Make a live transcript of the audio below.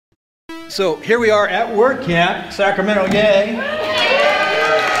So here we are at WordCamp Sacramento, yay!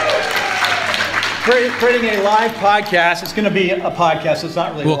 Creating a live podcast. It's going to be a podcast. It's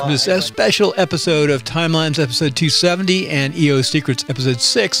not really Welcome live. to this special episode of Timelines, episode 270, and EO Secrets, episode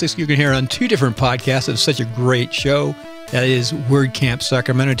 6. This you can hear on two different podcasts. It's such a great show. That is WordCamp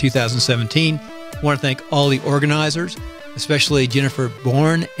Sacramento 2017. I want to thank all the organizers, especially Jennifer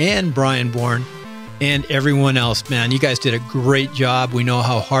Bourne and Brian Bourne, and everyone else. Man, you guys did a great job. We know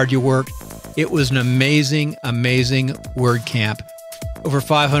how hard you worked. It was an amazing, amazing WordCamp. Over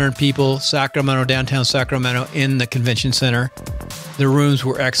 500 people, Sacramento, downtown Sacramento, in the convention center. The rooms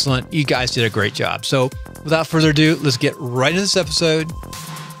were excellent. You guys did a great job. So without further ado, let's get right into this episode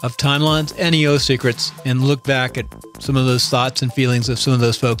of Timelines and EO Secrets and look back at some of those thoughts and feelings of some of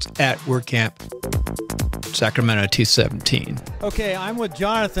those folks at WordCamp Sacramento 2017. Okay, I'm with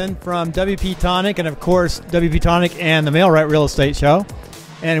Jonathan from WP-Tonic and, of course, WP-Tonic and the Mailrite Real Estate Show.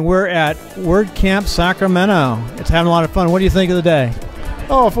 And we're at WordCamp Sacramento. It's having a lot of fun. What do you think of the day?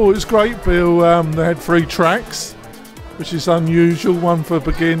 Oh, I thought it was great, Bill. They had 3 tracks, which is unusual. One for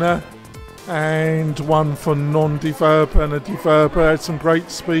beginner and one for non-developer and a developer. Had some great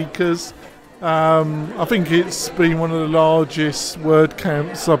speakers. I think it's been one of the largest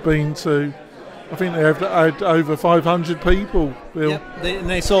WordCamps I've been to. I think they have had over 500 people, Bill. Yep, and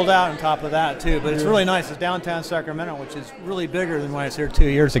they sold out on top of that, too. But it's really nice. It's downtown Sacramento, which is really bigger than when I was here 2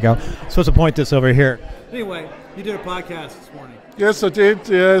 years ago. So to point this over here. Anyway, you did a podcast this morning. Yes, I did.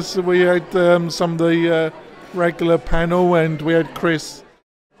 Yes, we had some of the regular panel, and we had Chris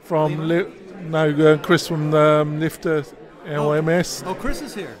from Chris from Lifter LMS. Oh, Chris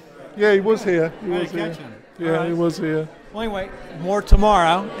is here. Yeah, he was here. He was here. Yeah, right. He was here. Well, anyway, more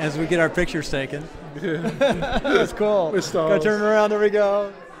tomorrow as we get our pictures taken. Yeah. That's cool. We're stars. Gotta turn around. There we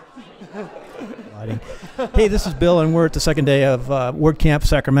go. Hey, this is Bill, and we're at the second day of WordCamp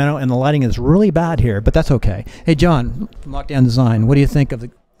Sacramento, and the lighting is really bad here, but that's okay. Hey, John, from Lockdown Design, what do you think of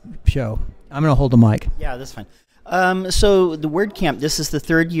the show? I'm going to hold the mic. Yeah, that's fine. So the WordCamp, this is the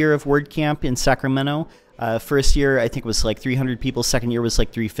 3rd year of WordCamp in Sacramento. First year, I think it was like 300 people. Second year was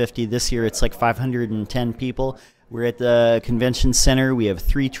like 350. This year, it's like 510 people. We're at the convention center. We have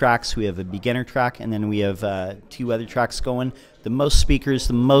 3 tracks. We have a beginner track, and then we have 2 other tracks going. The most speakers,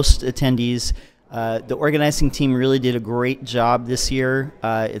 the most attendees. The organizing team really did a great job this year.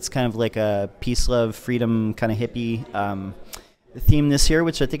 It's kind of like a peace, love, freedom kind of hippie theme this year,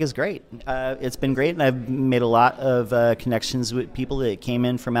 which I think is great. It's been great, and I've made a lot of connections with people that came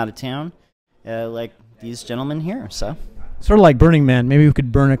in from out of town, like these gentlemen here. So, sort of like Burning Man. Maybe we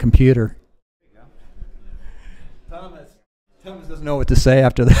could burn a computer. Thomas doesn't know what to say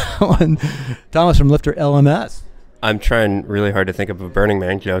after that one. Thomas from Lifter LMS. I'm trying really hard to think of a Burning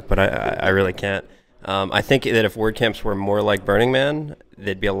Man joke, but I really can't. I think that if WordCamps were more like Burning Man,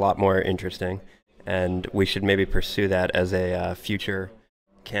 they'd be a lot more interesting, and we should maybe pursue that as a future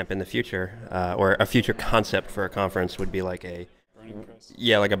camp in the future, or a future concept for a conference would be like a burning press.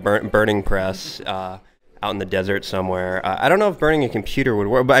 Yeah, like a burning press out in the desert somewhere. I don't know if burning a computer would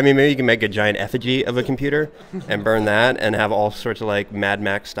work, but I mean, maybe you can make a giant effigy of a computer and burn that, and have all sorts of like Mad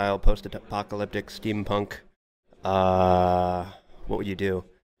Max style post-apocalyptic steampunk. What would you do?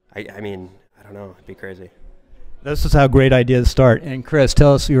 I mean, I don't know. It'd be crazy. This is how great ideas start. And Chris,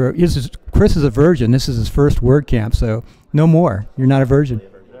 tell us Chris is a virgin. This is his first WordCamp, so no more. You're not a virgin.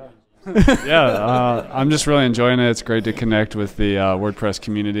 Yeah, I'm just really enjoying it. It's great to connect with the WordPress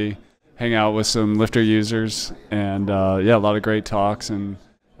community, hang out with some Lifter users, and yeah, a lot of great talks, and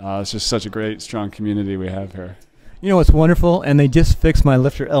it's just such a great, strong community we have here. You know what's wonderful? And they just fixed my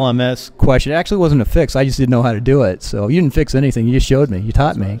Lifter LMS question. It actually wasn't a fix. I just didn't know how to do it. So you didn't fix anything. You just showed me. You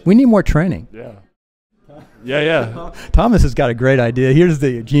taught me. We need more training. Yeah. Yeah. Thomas has got a great idea. Here's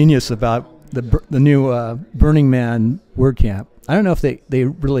the genius about the new Burning Man WordCamp. I don't know if they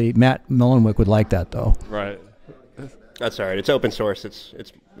really, Matt Mullenwick would like that, though. Right. That's all right. It's open source.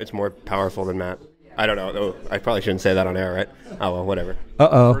 It's more powerful than Matt. I don't know. Oh, I probably shouldn't say that on air, right? Oh, well, whatever.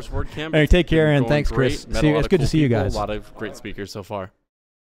 Uh-oh. First WordCamp. Hey, take care, and thanks, Chris. It's good to see you guys. A lot of great speakers so far.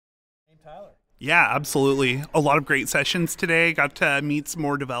 Yeah, absolutely. A lot of great sessions today. Got to meet some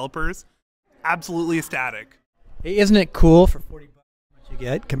more developers. Absolutely ecstatic. Hey, isn't it cool for $40 what you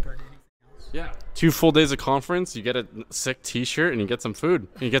get compared to anything else? Yeah. 2 full days of conference, you get a sick T-shirt, and you get some food.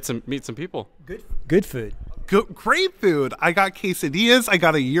 And you get to meet some people. Good food. Great food. I got quesadillas. I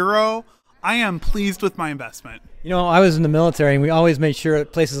got a gyro. I am pleased with my investment. You know, I was in the military, and we always made sure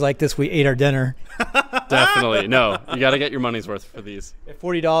at places like this we ate our dinner. Definitely. No, you got to get your money's worth for these. At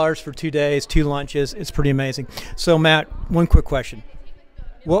 $40 for 2 days, 2 lunches, it's pretty amazing. So, Matt, one quick question.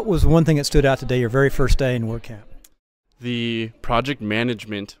 What was one thing that stood out today, your very first day in WordCamp? the project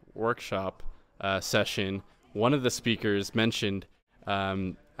management workshop session, one of the speakers mentioned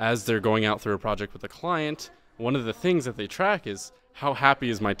as they're going out through a project with a client, one of the things that they track is how happy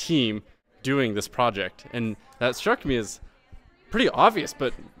is my team doing this project. And that struck me as pretty obvious,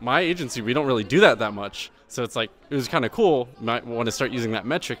 but my agency, we don't really do that much. So it's like, it was kind of cool. You might want to start using that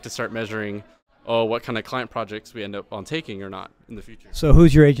metric to start measuring, what kind of client projects we end up on taking or not in the future. So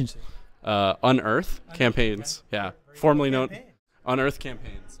who's your agency? Unearth Campaigns. Yeah. Formerly known Unearth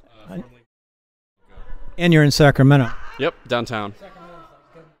Campaigns. And you're in Sacramento. Yep. Downtown.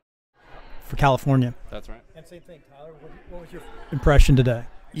 For California. That's right. And same thing, Tyler. What was your impression today?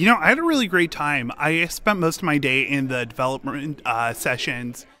 You know, I had a really great time. I spent most of my day in the development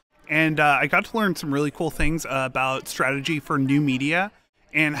sessions, and I got to learn some really cool things about strategy for new media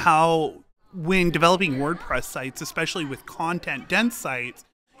and how when developing WordPress sites, especially with content-dense sites,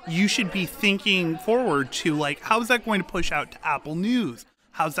 you should be thinking forward to, like, how is that going to push out to Apple News?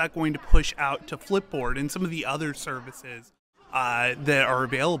 How's that going to push out to Flipboard and some of the other services that are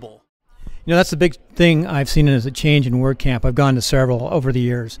available? You know, that's the big thing I've seen as a change in WordCamp. I've gone to several over the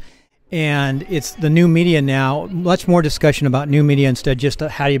years. And it's the new media now, much more discussion about new media instead just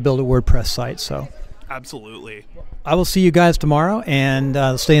how do you build a WordPress site. So, absolutely. I will see you guys tomorrow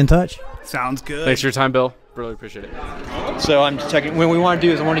and stay in touch. Sounds good. Thanks for your time, Bill. Really appreciate it. So I'm checking. What we want to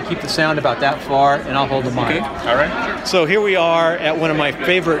do is I want to keep the sound about that far, and I'll hold the mic. Okay. All right. So here we are at one of my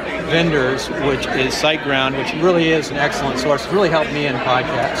favorite vendors, which is SiteGround, which really is an excellent source. It's really helped me in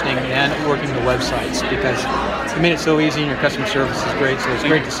podcasting and working the websites because it made it so easy, and your customer service is great. So it's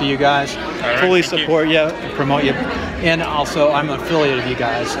great to see you guys. Fully support you, promote you, and also I'm an affiliate of you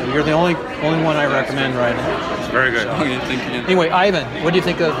guys. So you're the only one I recommend right now. It's very good. So, okay, thank you. Anyway, Ivan, what do you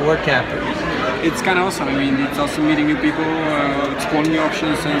think of WordCamp? It's kind of awesome. I mean, it's also meeting new people, exploring new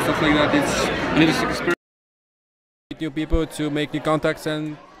options and stuff like that. It's an interesting experience. Meet new people to make new contacts,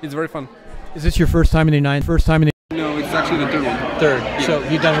 and it's very fun. Is this your first time in the United? No, it's actually the third one. Third. Yeah. So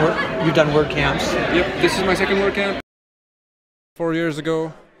you've done WordCamps. Yep, this is my second WordCamp. 4 years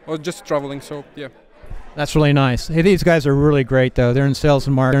ago, I was just traveling, so yeah. That's really nice. Hey, these guys are really great, though. They're in sales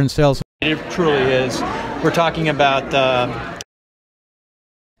and marketing. They're in sales. It truly is. We're talking about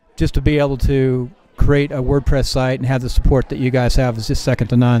just to be able to create a WordPress site and have the support that you guys have is just second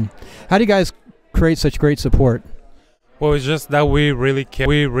to none. How do you guys create such great support? Well, it's just that we really care.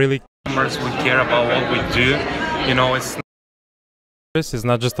 We care about what we do. You know, it's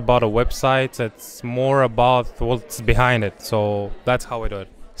not just about a website. It's more about what's behind it. So that's how we do it.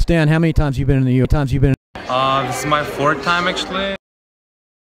 Stan, how many times have you been in the U.S.? This is my fourth time actually.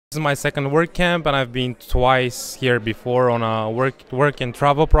 This is my second WordCamp, and I've been twice here before on a work and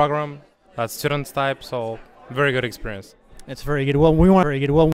travel program. That's students type, so very good experience. It's very good. Well, we want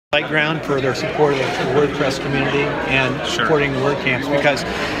SiteGround for their support of the WordPress community and supporting the WordCamps because,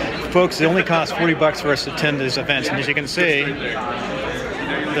 folks, it only costs $40 for us to attend these events, and as you can see,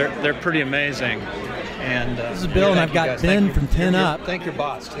 they're pretty amazing. And this is Bill, and I've got Ben from 10 Up. Thank your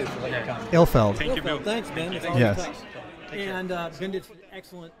boss too for letting you come. Ilfeld. Thank you, Bill. Thanks, Ben. Yes. And Ben did an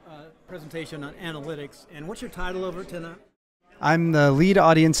excellent presentation on analytics. And what's your title over at 10 Up? I'm the lead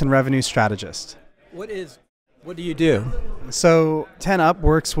audience and revenue strategist. What do you do? So 10 Up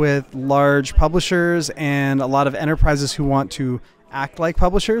works with large publishers and a lot of enterprises who want to act like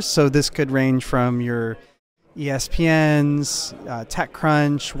publishers. So this could range from your ESPNs,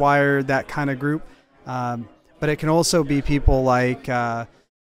 TechCrunch, Wired, that kind of group. But it can also be people like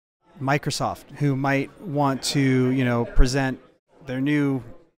Microsoft who might want to, present their new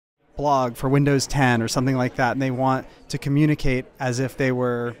blog for Windows 10 or something like that, and they want to communicate as if they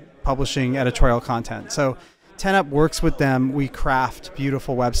were publishing editorial content. So 10 Up works with them. We craft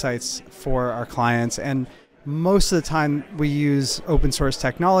beautiful websites for our clients, and most of the time we use open source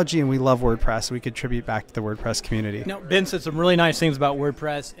technology, and we love WordPress. We contribute back to the WordPress community. No, Ben said some really nice things about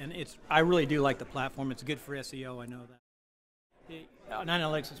WordPress, and I really do like the platform. It's good for SEO, I know that.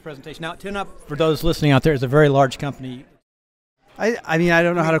 Analytics presentation. Now, 10 Up, for those listening out there, is a very large company. I mean, I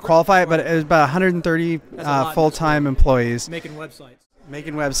don't know how to qualify it, but it was about 130 full-time employees. Making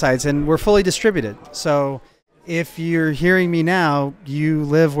websites. And we're fully distributed. So if you're hearing me now, you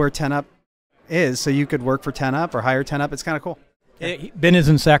live where 10 Up is, so you could work for 10 Up or hire 10 Up. It's kind of cool. Ben is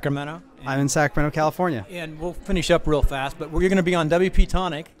in Sacramento. I'm in Sacramento, California. And we'll finish up real fast, but we're going to be on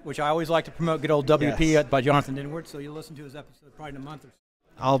WP-Tonic, which I always like to promote, good old WP by Jonathan Dinward, so you'll listen to his episode probably in a month or so.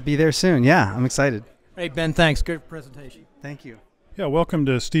 I'll be there soon. Yeah, I'm excited. Hey, Ben, thanks. Good presentation. Thank you. Yeah, welcome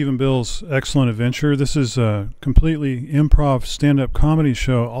to Steve and Bill's Excellent Adventure. This is a completely improv stand-up comedy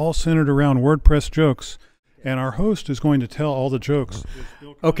show, all centered around WordPress jokes. And our host is going to tell all the jokes.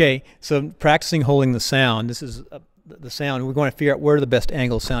 Okay, so practicing holding the sound. This is the sound. We're going to figure out where the best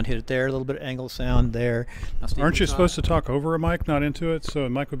angle sound. Hit it there, a little bit of angle sound there. Now, Steve, Aren't you supposed to talk over a mic, not into it? So a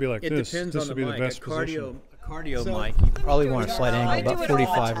mic would be like this. Depends This on would the be mic. the best A cardio position. mic, you probably want a slight angle, about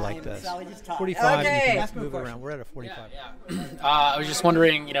 45 like this. 45, Okay. you can move around. We're at a 45. I was just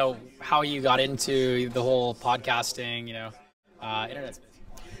wondering, how you got into the whole podcasting, internet space.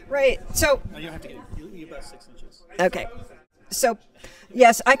 Right. So. No, you don't have to get it. You're about 6 inches. Okay. So,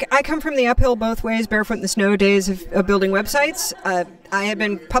 yes, I come from the uphill both ways, barefoot in the snow days of building websites. I had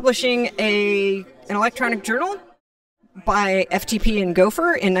been publishing an electronic journal by FTP and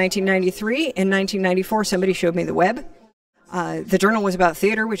Gopher in 1993. In 1994, somebody showed me the web. The journal was about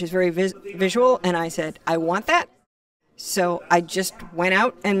theater, which is very visual, and I said, I want that. So I just went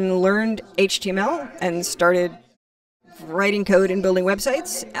out and learned HTML and started writing code and building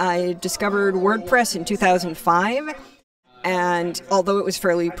websites. I discovered WordPress in 2005. And although it was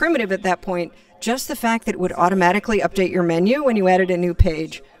fairly primitive at that point, just the fact that it would automatically update your menu when you added a new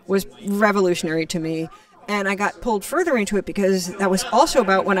page was revolutionary to me. And I got pulled further into it because that was also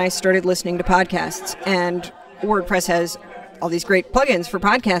about when I started listening to podcasts. And WordPress has all these great plugins for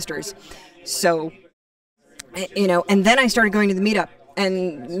podcasters. So, and then I started going to the meetup.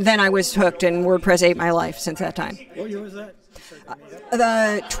 And then I was hooked, and WordPress ate my life since that time. What year was that?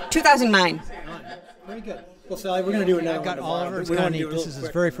 2009. Very good. Well, Sally, we're going to do it now. I've got Oliver. This is his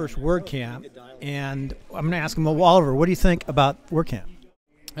very first WordCamp, and I'm going to ask him, well, Oliver, what do you think about WordCamp?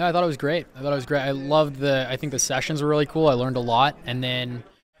 Yeah, I thought it was great. I loved I think the sessions were really cool. I learned a lot, and then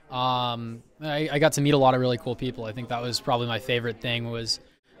I got to meet a lot of really cool people. I think that was probably my favorite thing was,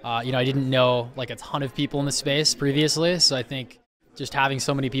 I didn't know like a ton of people in the space previously, so I think just having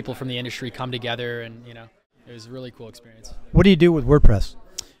so many people from the industry come together, and it was a really cool experience. What do you do with WordPress?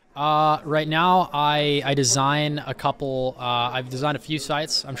 Right now, I design a couple. I've designed a few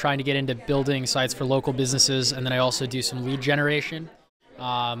sites. I'm trying to get into building sites for local businesses, and then I also do some lead generation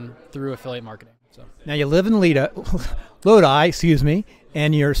through affiliate marketing. So now you live in Lodi,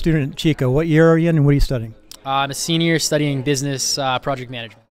 and you're a student at Chico. What year are you in, and what are you studying? I'm a senior studying business project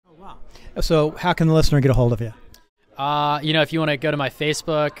management. Oh wow! So how can the listener get a hold of you? If you want to go to my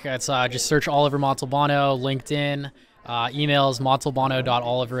Facebook, it's just search Oliver Montalbano, LinkedIn. Emails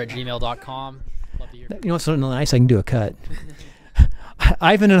montalbano.oliver@gmail.com. Love to hear from you. You know what's so nice? I can do a cut.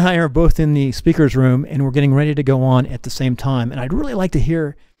 Ivan and I are both in the speaker's room, and we're getting ready to go on at the same time. And I'd really like to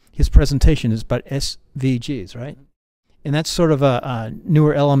hear his presentation. It's about SVGs, right? And that's sort of a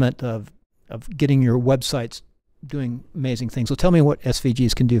newer element of getting your websites doing amazing things. So tell me what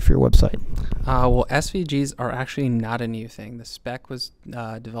SVGs can do for your website. Well, SVGs are actually not a new thing. The spec was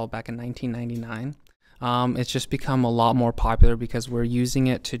developed back in 1999. It's just become a lot more popular because we're using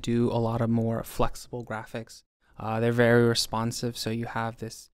it to do a lot of more flexible graphics. They're very responsive, so you have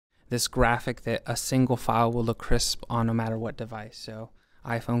this graphic that a single file will look crisp on no matter what device. So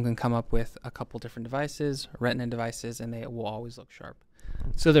iPhone can come up with a couple different devices, Retina devices, and they will always look sharp.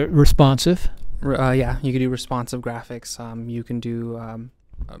 So they're responsive? Yeah, you can do responsive graphics. You can do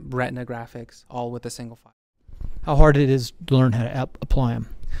Retina graphics, all with a single file. How hard it is to learn how to apply them?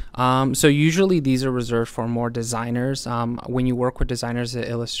 So usually these are reserved for more designers. When you work with designers that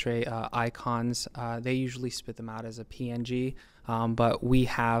illustrate icons, they usually spit them out as a PNG, but we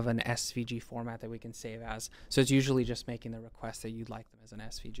have an SVG format that we can save as. So it's usually just making the request that you'd like them as an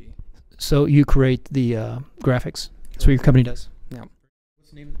SVG. So you create the graphics? That's what your company does? Yeah.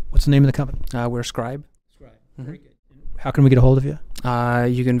 What's the name of the company? We're Scribe. Scribe. Very good. How can we get a hold of you?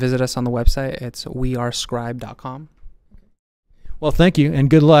 You can visit us on the website. It's wearescribe.com. Well, thank you, and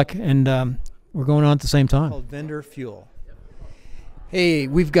good luck. And we're going on at the same time. Called Vendor Fuel. Hey,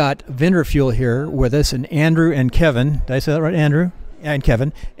 we've got Vendor Fuel here with us, and Andrew and Kevin. Did I say that right, Andrew? And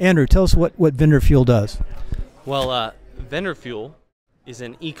Kevin. Andrew, tell us what Vendor Fuel does. Well, Vendor Fuel is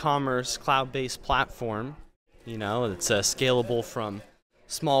an e-commerce cloud-based platform. It's scalable from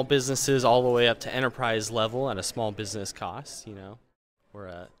small businesses all the way up to enterprise level at a small business cost. We're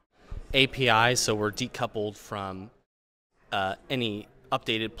a API, so we're decoupled from any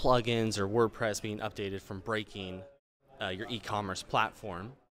updated plugins or WordPress being updated from breaking your e-commerce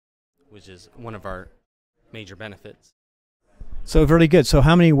platform, which is one of our major benefits. So very good. So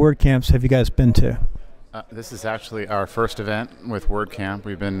how many WordCamps have you guys been to? This is actually our first event with WordCamp.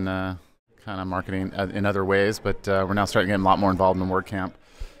 We've been kind of marketing in other ways, but we're now starting to get a lot more involved in WordCamp.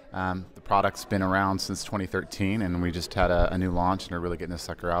 The product's been around since 2013, and we just had a new launch and are really getting this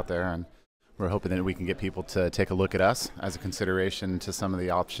sucker out there. And we're hoping that we can get people to take a look at us as a consideration to some of the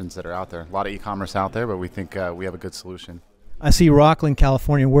options that are out there. A lot of e-commerce out there, but we think we have a good solution. I see Rockland,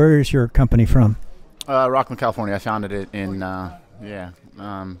 California. Where is your company from? Rockland, California. I founded it in, but we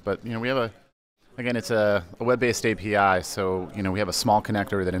have Again, it's a web-based API, so we have a small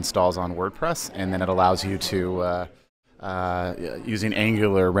connector that installs on WordPress, and then it allows you to, using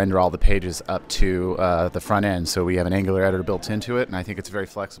Angular, render all the pages up to the front end. So we have an Angular editor built into it, and I think it's very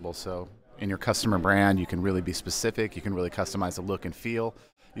flexible. So in your customer brand, you can really be specific. You can really customize the look and feel.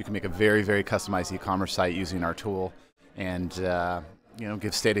 You can make a very, very customized e-commerce site using our tool, and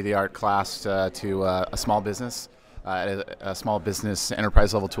give state-of-the-art class to a small business. A small business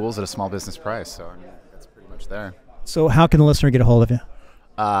enterprise level tools at a small business price. So I mean, that's pretty much there. So how can the listener get a hold of you?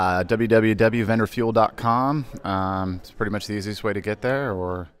 www.vendorfuel.com. It's pretty much the easiest way to get there,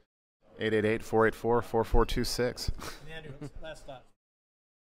 or 888-484-4426. Last thought.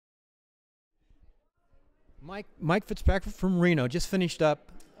 Mike Fitzpatrick from Reno just finished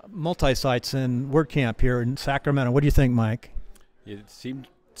up multi-sites in WordCamp here in Sacramento. What do you think, Mike? It seemed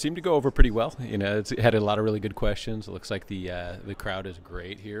to go over pretty well. It had a lot of really good questions. It looks like the crowd is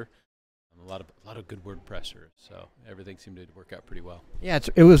great here. A lot of good WordPressers, so everything seemed to work out pretty well. Yeah,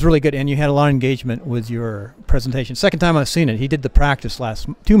 it was really good, and you had a lot of engagement with your presentation. Second time I've seen it. He did the practice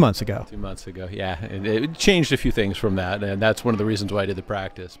 2 months ago. 2 months ago, yeah, and it changed a few things from that, and that's one of the reasons why I did the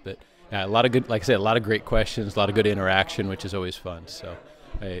practice. But yeah, a lot of good, like I said, a lot of great questions, a lot of good interaction, which is always fun. So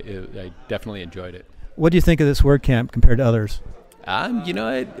I definitely enjoyed it. What do you think of this WordCamp compared to others?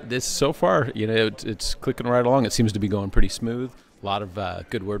 This so far, it's clicking right along. It seems to be going pretty smooth. A lot of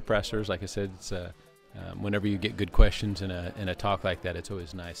good WordPressers. Like I said, it's whenever you get good questions in a talk like that, it's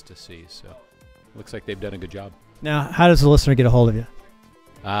always nice to see. So, looks like they've done a good job. Now, how does the listener get a hold of you?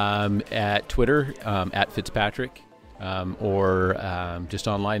 At Twitter, at Fitzpatrick, or just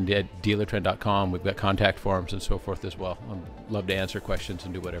online at dealertrend.com. We've got contact forms and so forth as well. I'd love to answer questions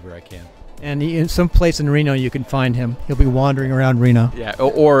and do whatever I can. And in some place in Reno, you can find him. He'll be wandering around Reno. Yeah,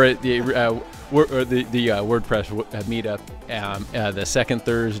 or at the WordPress meetup the second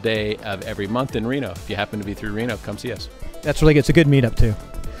Thursday of every month in Reno. If you happen to be through Reno, come see us. That's really good. It's a good meetup, too.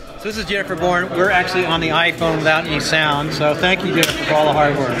 So this is Jennifer Bourne. We're actually on the iPhone without any sound, so thank you, Jennifer, for all the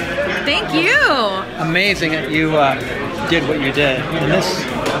hard work. Thank you. Amazing that you did what you did. And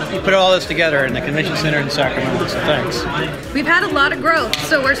you put all this together in the convention center in Sacramento, so thanks. We've had a lot of growth,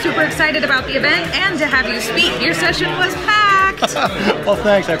 so we're super excited about the event and to have you speak. Your session was packed. Well,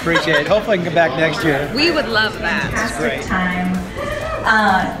 thanks. I appreciate it. Hopefully I can come back next year. We would love that. That's great.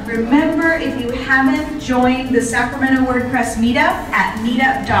 Remember, if you haven't joined the Sacramento WordPress Meetup at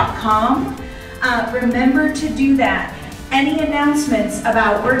meetup.com, remember to do that. Any announcements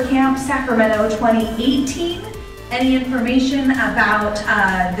about WordCamp Sacramento 2018, any information about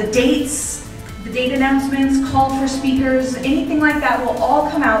the dates, the date announcements, call for speakers, anything like that will all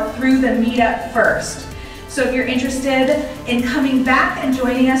come out through the Meetup first. So if you're interested in coming back and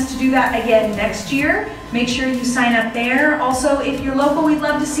joining us to do that again next year, make sure you sign up there. Also, if you're local, we'd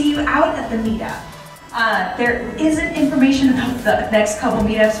love to see you out at the meetup. There isn't information about the next couple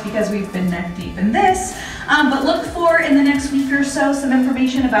meetups because we've been neck deep in this, but look for in the next week or so some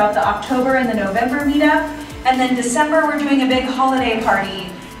information about the October and the November meetup. And then December, we're doing a big holiday party,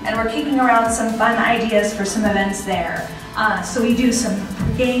 and we're kicking around some fun ideas for some events there. So we do some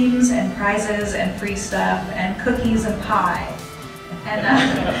games and prizes and free stuff and cookies and pie. And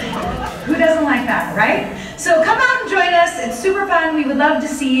who doesn't like that, right? So come out and join us. It's super fun. We would love to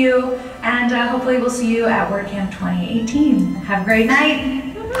see you. And hopefully we'll see you at WordCamp 2018. Have a great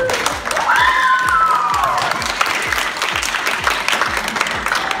night.